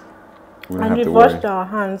we don't have to worry. And we washed our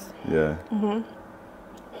hands. Yeah.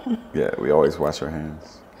 Yeah, we always wash our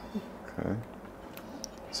hands. Okay.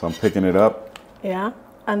 So I'm picking it up. Yeah,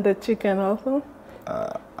 and the chicken also.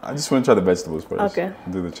 I just want to try the vegetables first. Okay.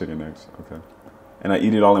 I'll do the chicken next. Okay. And I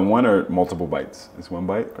eat it all in one or multiple bites? It's one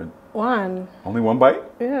bite or? One. Only one bite?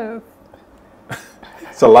 Yes.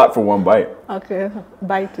 It's a lot for one bite. Okay,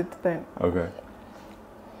 bite it then. Okay.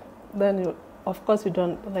 Then you, of course, you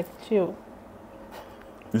don't like chew.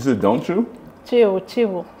 You said don't chew?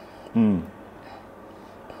 Chew.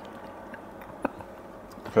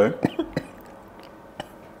 Okay.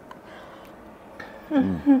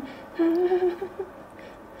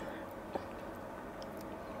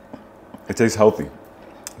 It tastes healthy.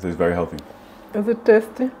 It tastes very healthy. Is it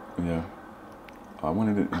tasty? Yeah. I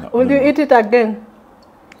wanted it. Will you eat it again?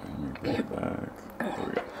 Let me bring it back. There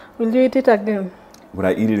we go. Will you eat it again? Would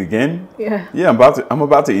I eat it again? Yeah. Yeah, I'm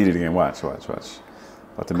about to eat it again. Watch.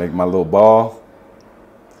 About to make my little ball.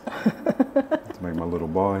 To make my little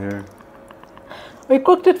ball here. We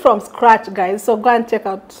cooked it from scratch, guys. So go and check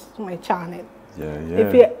out my channel.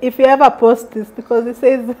 Yeah. If you ever post this, because it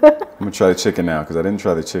says. I'm gonna try the chicken now because I didn't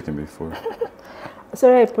try the chicken before.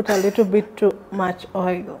 Sorry, I put a little bit too much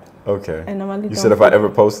oil. Okay. I normally You said if I ever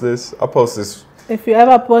post this, I'll post this. If you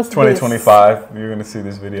ever post 2025, you're gonna see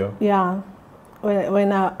this video. Yeah. When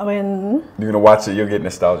you're gonna watch it, you'll get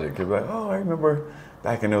nostalgic. You'll be like, oh, I remember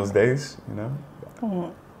back in those days, you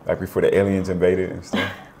know, back before the aliens invaded and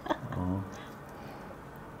stuff.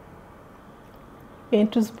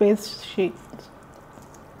 Into space shit.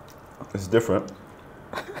 It's different.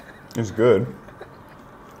 It's good.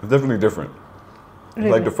 It's definitely different. It's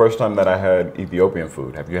like the first time that I had Ethiopian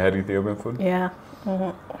food. Have you had Ethiopian food? Yeah.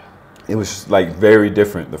 It was like very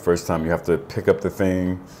different the first time. You have to pick up the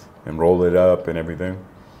thing and roll it up and everything.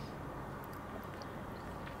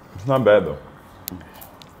 It's not bad though.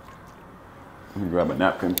 Let me grab a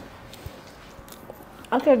napkin.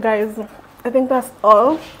 Okay, guys. I think that's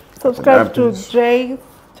all. Subscribe to Jay's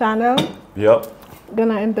channel. Yep.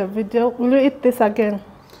 Gonna end the video. Will you eat this again?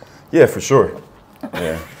 Yeah, for sure.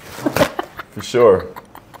 Yeah. For sure.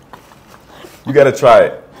 You gotta try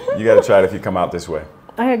it. You gotta try it if you come out this way.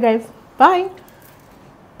 Okay, guys. Bye.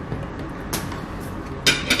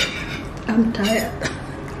 I'm tired.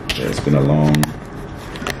 Yeah, it's been a long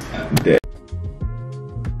day.